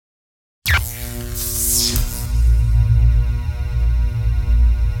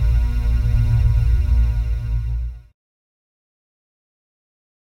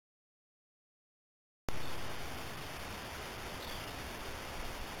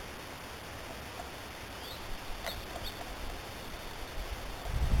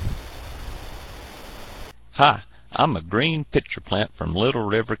Hi, I'm a green pitcher plant from Little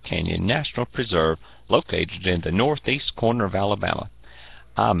River Canyon National Preserve located in the northeast corner of Alabama.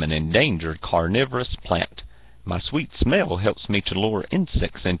 I'm an endangered carnivorous plant. My sweet smell helps me to lure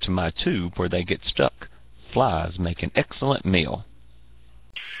insects into my tube where they get stuck. Flies make an excellent meal.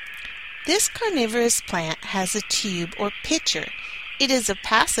 This carnivorous plant has a tube or pitcher. It is a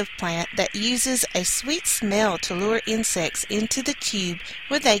passive plant that uses a sweet smell to lure insects into the tube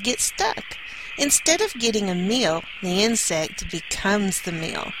where they get stuck. Instead of getting a meal, the insect becomes the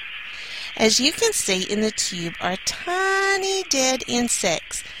meal. As you can see in the tube are tiny dead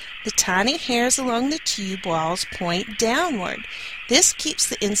insects. The tiny hairs along the tube walls point downward. This keeps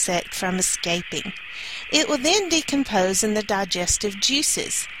the insect from escaping. It will then decompose in the digestive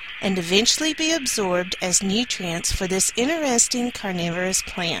juices and eventually be absorbed as nutrients for this interesting carnivorous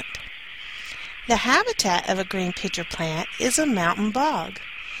plant. The habitat of a green pitcher plant is a mountain bog.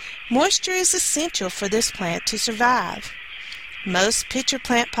 Moisture is essential for this plant to survive. Most pitcher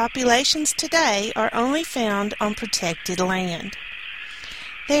plant populations today are only found on protected land.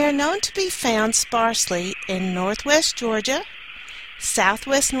 They are known to be found sparsely in northwest Georgia,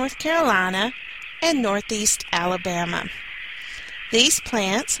 southwest North Carolina, and northeast Alabama. These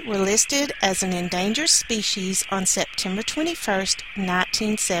plants were listed as an endangered species on September 21,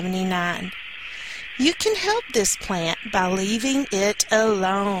 1979. You can help this plant by leaving it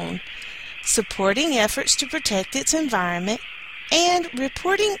alone, supporting efforts to protect its environment, and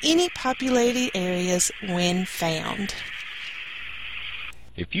reporting any populated areas when found.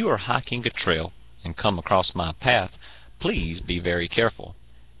 If you are hiking a trail and come across my path, please be very careful.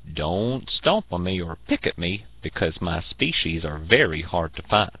 Don't stomp on me or pick at me because my species are very hard to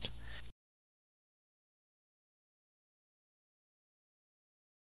find.